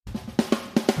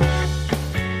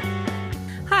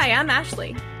Hi, I'm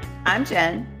Ashley. I'm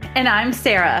Jen. And I'm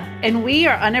Sarah. And we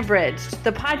are Unabridged,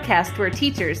 the podcast where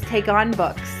teachers take on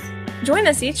books. Join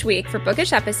us each week for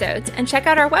bookish episodes and check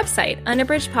out our website,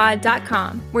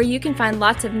 unabridgedpod.com, where you can find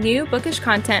lots of new bookish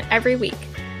content every week.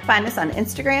 Find us on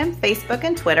Instagram, Facebook,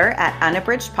 and Twitter at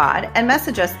unabridgedpod and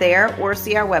message us there or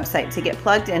see our website to get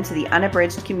plugged into the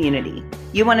Unabridged community.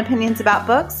 You want opinions about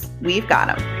books? We've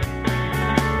got them.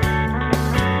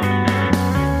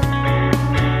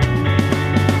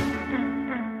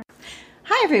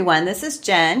 Hi everyone, this is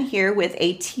Jen here with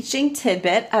a teaching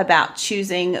tidbit about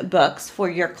choosing books for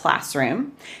your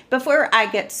classroom. Before I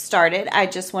get started, I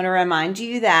just want to remind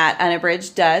you that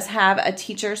Unabridged does have a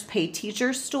Teachers Pay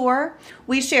Teachers store.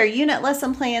 We share unit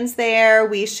lesson plans there.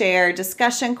 We share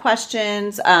discussion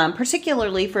questions,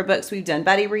 particularly for books we've done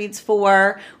buddy reads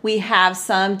for. We have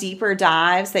some deeper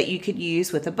dives that you could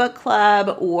use with a book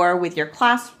club or with your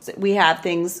class. We have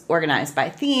things organized by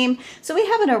theme. So we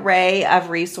have an array of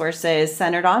resources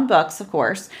centered on books, of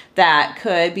course, that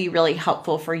could be really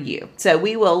helpful for you. So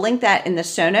we will link that in the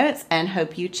show notes and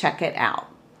hope you check it out.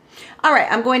 All right,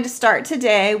 I'm going to start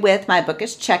today with my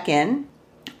bookish check-in.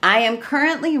 I am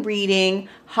currently reading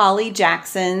Holly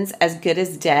Jackson's As Good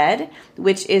as Dead,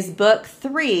 which is book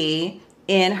 3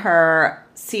 in her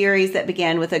series that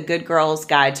began with A Good Girl's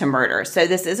Guide to Murder. So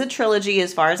this is a trilogy.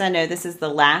 As far as I know, this is the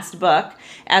last book.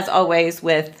 As always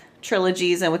with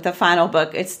trilogies and with the final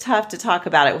book, it's tough to talk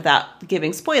about it without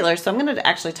giving spoilers. So I'm going to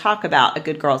actually talk about A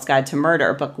Good Girl's Guide to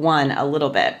Murder, book 1, a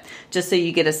little bit, just so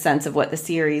you get a sense of what the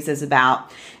series is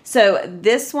about. So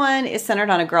this one is centered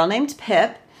on a girl named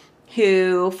Pip,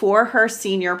 who, for her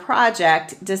senior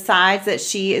project, decides that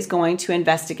she is going to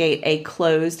investigate a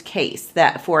closed case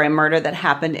that for a murder that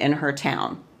happened in her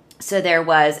town. So there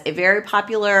was a very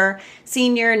popular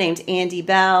senior named Andy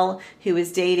Bell who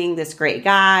was dating this great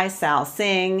guy, Sal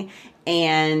Singh.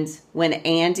 And when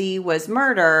Andy was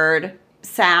murdered,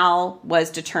 Sal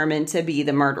was determined to be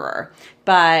the murderer.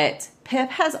 But Pip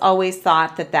has always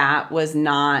thought that that was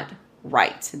not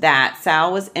right, that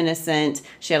Sal was innocent.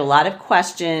 She had a lot of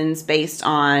questions based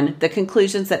on the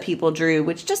conclusions that people drew,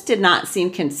 which just did not seem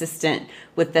consistent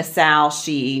with the Sal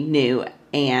she knew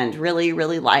and really,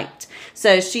 really liked.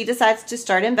 So she decides to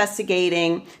start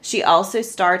investigating. She also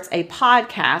starts a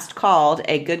podcast called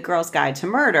A Good Girl's Guide to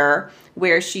Murder,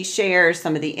 where she shares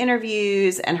some of the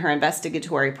interviews and her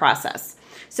investigatory process.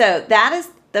 So that is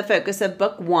the focus of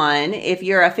book 1. If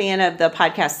you're a fan of the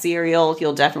podcast Serial,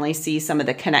 you'll definitely see some of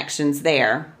the connections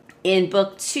there. In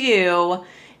book 2,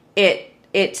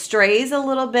 it strays a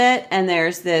little bit, and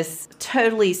there's this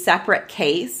totally separate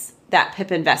case that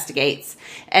Pip investigates.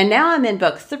 And now I'm in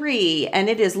book 3, and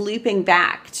it is looping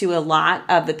back to a lot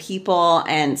of the people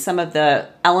and some of the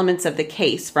elements of the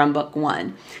case from book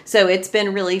 1. So it's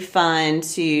been really fun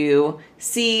to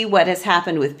see what has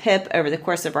happened with Pip over the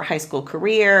course of her high school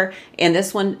career. In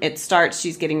this one, it starts,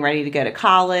 she's getting ready to go to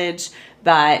college,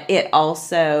 but it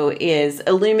also is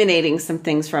illuminating some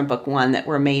things from book 1 that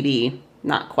were maybe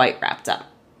not quite wrapped up.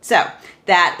 So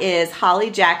that is Holly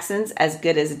Jackson's As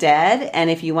Good as Dead. And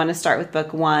if you want to start with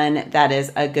book 1, that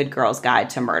is A Good Girl's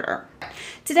Guide to Murder.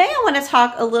 Today, I want to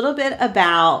talk a little bit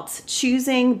about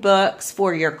choosing books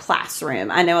for your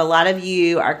classroom. I know a lot of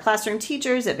you are classroom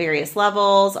teachers at various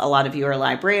levels. A lot of you are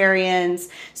librarians.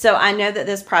 So I know that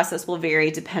this process will vary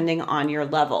depending on your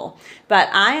level. But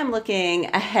I am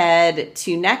looking ahead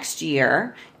to next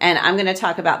year, and I'm going to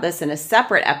talk about this in a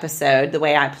separate episode, the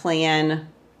way I plan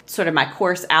sort of my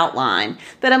course outline,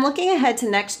 but I'm looking ahead to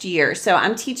next year. So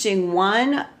I'm teaching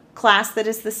one class that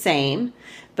is the same,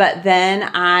 but then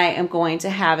I am going to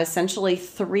have essentially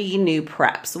 3 new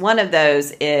preps. One of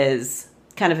those is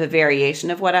kind of a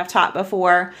variation of what I've taught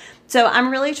before. So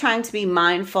I'm really trying to be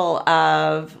mindful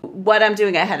of what I'm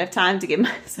doing ahead of time to give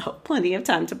myself plenty of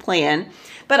time to plan.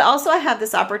 But also I have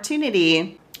this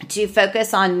opportunity to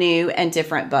focus on new and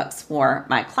different books for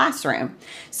my classroom.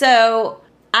 So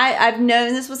I've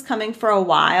known this was coming for a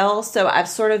while, so I've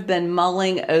sort of been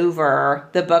mulling over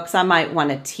the books I might want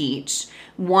to teach.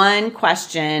 One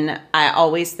question I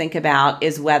always think about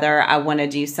is whether I want to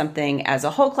do something as a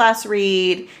whole class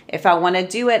read, if I want to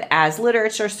do it as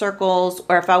literature circles,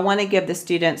 or if I want to give the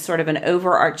students sort of an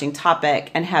overarching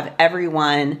topic and have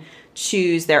everyone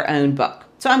choose their own book.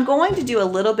 So I'm going to do a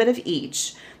little bit of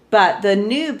each, but the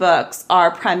new books are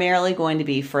primarily going to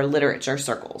be for literature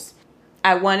circles.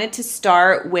 I wanted to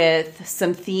start with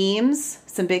some themes,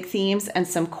 some big themes, and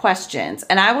some questions.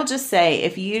 And I will just say,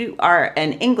 if you are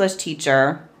an English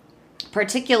teacher,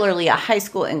 particularly a high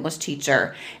school English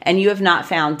teacher, and you have not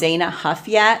found Dana Huff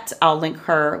yet, I'll link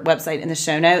her website in the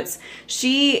show notes.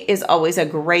 She is always a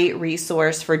great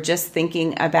resource for just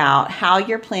thinking about how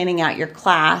you're planning out your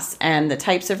class and the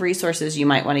types of resources you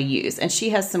might want to use. And she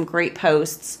has some great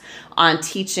posts on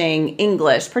teaching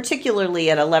English,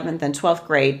 particularly at 11th and 12th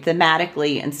grade,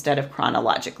 thematically instead of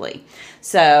chronologically.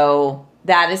 So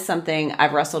that is something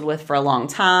I've wrestled with for a long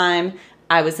time.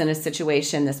 I was in a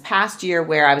situation this past year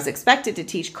where I was expected to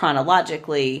teach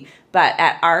chronologically, but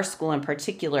at our school in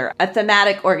particular, a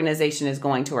thematic organization is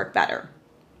going to work better.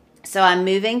 So I'm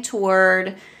moving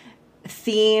toward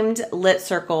themed lit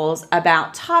circles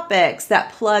about topics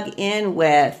that plug in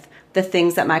with the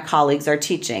things that my colleagues are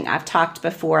teaching. I've talked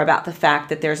before about the fact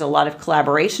that there's a lot of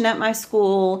collaboration at my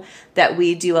school, that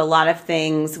we do a lot of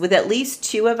things with at least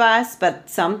two of us, but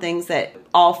some things that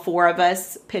all four of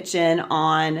us pitch in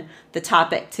on the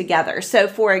topic together. So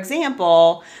for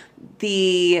example,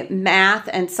 the math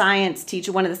and science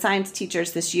teacher, one of the science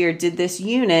teachers this year, did this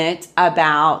unit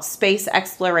about space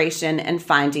exploration and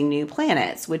finding new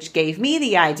planets, which gave me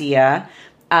the idea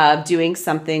of doing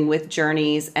something with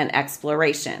journeys and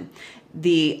exploration.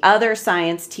 The other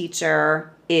science teacher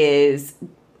is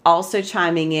also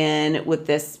chiming in with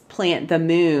this Plant the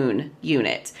Moon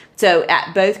unit. So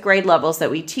at both grade levels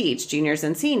that we teach, juniors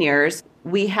and seniors,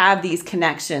 we have these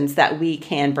connections that we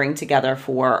can bring together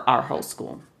for our whole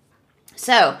school.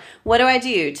 So what do I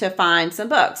do to find some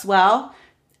books? Well,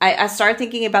 I start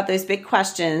thinking about those big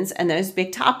questions and those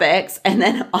big topics, and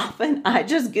then often I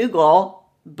just Google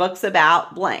books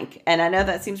about blank. And I know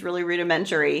that seems really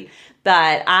rudimentary,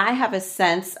 but I have a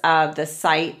sense of the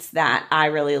sites that I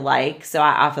really like. So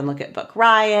I often look at Book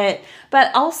Riot,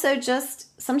 but also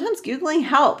just sometimes Googling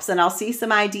helps and I'll see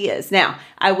some ideas. Now,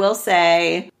 I will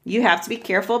say you have to be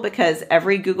careful because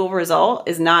every Google result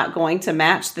is not going to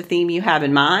match the theme you have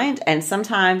in mind. And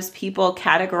sometimes people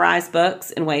categorize books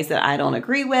in ways that I don't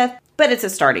agree with, but it's a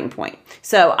starting point.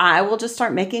 So I will just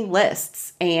start making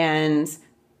lists, and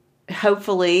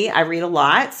hopefully I read a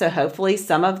lot. So hopefully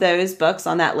some of those books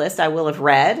on that list I will have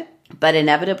read, but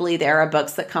inevitably there are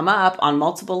books that come up on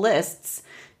multiple lists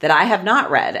that I have not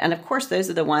read. And of course, those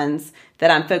are the ones that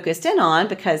I'm focused in on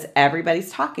because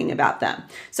everybody's talking about them.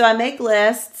 So I make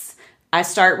lists, I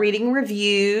start reading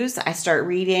reviews, I start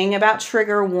reading about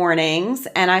trigger warnings,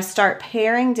 and I start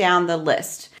paring down the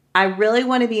list. I really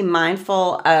want to be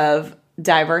mindful of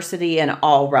diversity in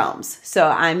all realms. So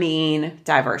I mean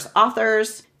diverse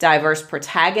authors, diverse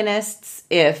protagonists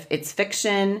if it's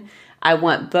fiction. I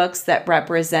want books that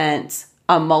represent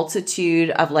a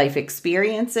multitude of life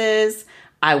experiences.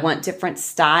 I want different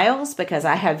styles because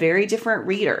I have very different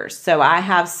readers. So I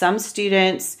have some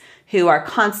students who are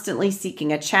constantly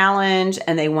seeking a challenge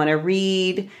and they want to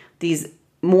read these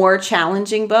more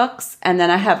challenging books. And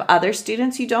then I have other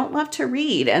students who don't love to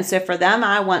read. And so for them,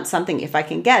 I want something, if I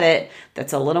can get it,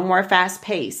 that's a little more fast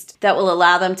paced, that will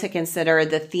allow them to consider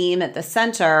the theme at the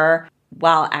center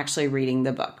while actually reading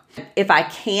the book. If I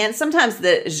can, sometimes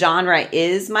the genre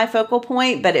is my focal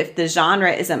point, but if the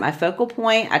genre isn't my focal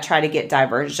point, I try to get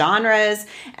diverse genres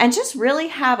and just really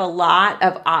have a lot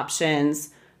of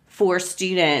options for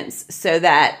students so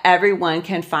that everyone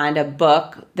can find a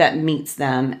book that meets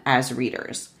them as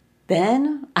readers.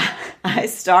 Then I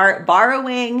start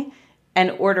borrowing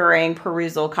and ordering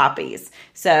perusal copies.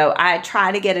 So I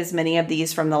try to get as many of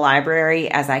these from the library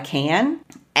as I can.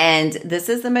 And this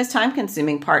is the most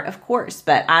time-consuming part, of course,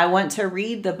 but I want to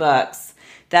read the books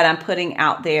that I'm putting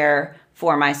out there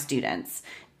for my students.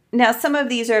 Now, some of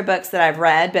these are books that I've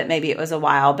read, but maybe it was a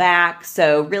while back.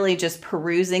 So really just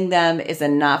perusing them is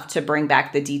enough to bring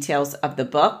back the details of the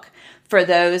book. For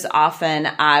those, often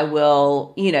I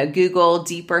will, Google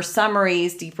deeper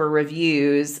summaries, deeper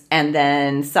reviews, and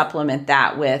then supplement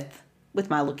that with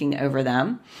my looking over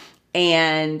them.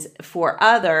 And for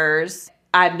others,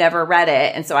 I've never read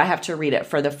it, and so I have to read it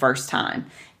for the first time.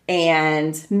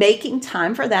 And making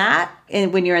time for that,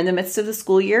 and when you're in the midst of the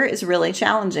school year, is really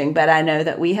challenging. But I know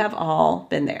that we have all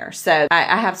been there. So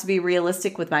I have to be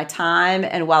realistic with my time.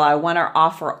 And while I want to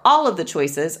offer all of the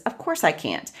choices, of course I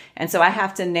can't. And so I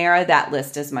have to narrow that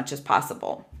list as much as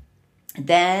possible.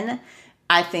 Then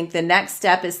I think the next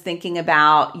step is thinking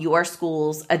about your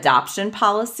school's adoption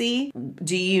policy.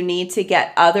 Do you need to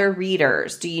get other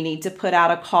readers? Do you need to put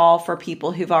out a call for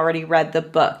people who've already read the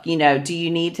book? Do you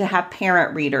need to have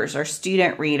parent readers or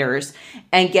student readers,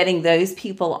 and getting those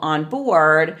people on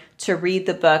board to read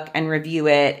the book and review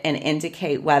it and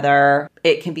indicate whether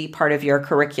it can be part of your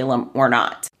curriculum or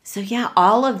not? So yeah,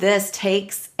 all of this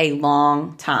takes a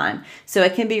long time. So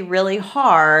it can be really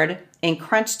hard in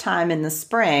crunch time in the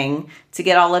spring to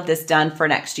get all of this done for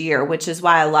next year, which is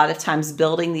why a lot of times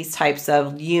building these types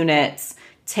of units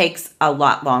takes a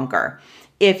lot longer.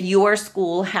 If your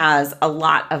school has a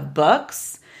lot of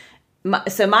books,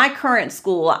 so my current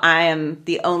school, I am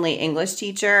the only English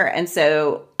teacher, and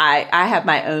so I have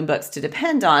my own books to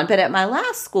depend on. But at my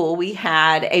last school, we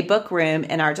had a book room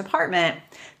in our department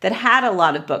that had a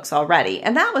lot of books already,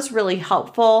 and that was really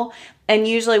helpful. And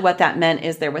usually what that meant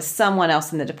is there was someone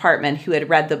else in the department who had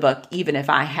read the book, even if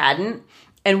I hadn't.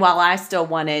 And while I still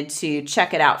wanted to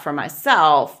check it out for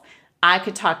myself, I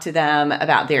could talk to them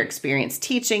about their experience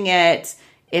teaching it,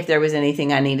 if there was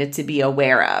anything I needed to be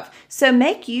aware of. So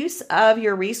make use of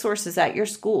your resources at your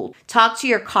school. Talk to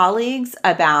your colleagues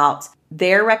about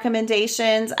their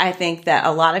recommendations. I think that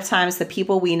a lot of times the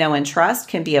people we know and trust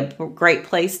can be a great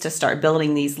place to start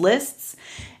building these lists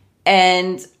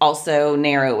and also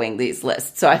narrowing these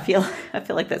lists. So I feel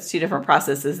like that's two different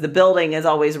processes. The building is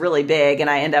always really big and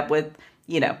I end up with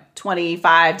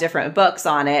 25 different books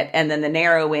on it. And then the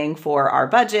narrowing for our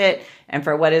budget and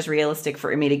for what is realistic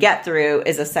for me to get through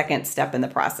is a second step in the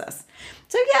process.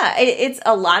 So yeah, it's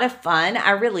a lot of fun.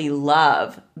 I really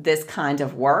love this kind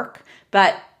of work,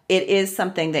 but it is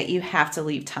something that you have to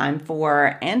leave time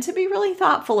for and to be really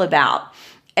thoughtful about.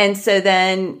 And so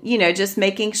then, just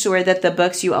making sure that the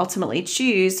books you ultimately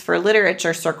choose for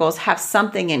literature circles have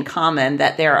something in common,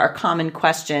 that there are common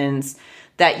questions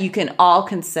that you can all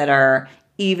consider,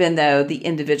 even though the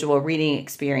individual reading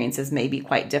experiences may be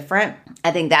quite different.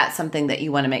 I think that's something that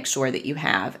you want to make sure that you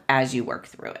have as you work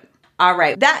through it. All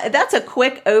right, that's a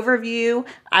quick overview.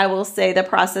 I will say the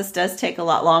process does take a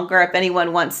lot longer. If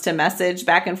anyone wants to message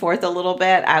back and forth a little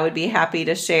bit, I would be happy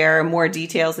to share more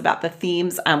details about the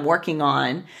themes I'm working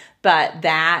on. But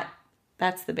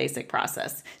that's the basic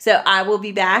process. So I will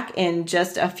be back in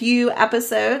just a few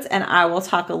episodes and I will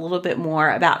talk a little bit more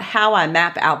about how I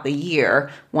map out the year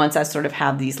once I sort of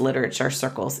have these literature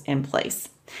circles in place.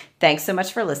 Thanks so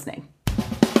much for listening.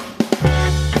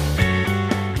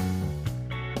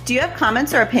 Do you have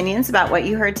comments or opinions about what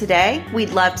you heard today?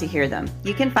 We'd love to hear them.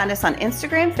 You can find us on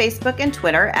Instagram, Facebook, and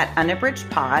Twitter at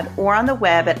UnabridgedPod or on the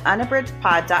web at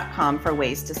unabridgedpod.com for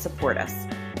ways to support us.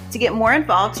 To get more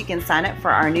involved, you can sign up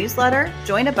for our newsletter,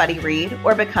 join a buddy read,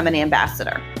 or become an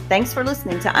ambassador. Thanks for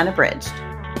listening to Unabridged.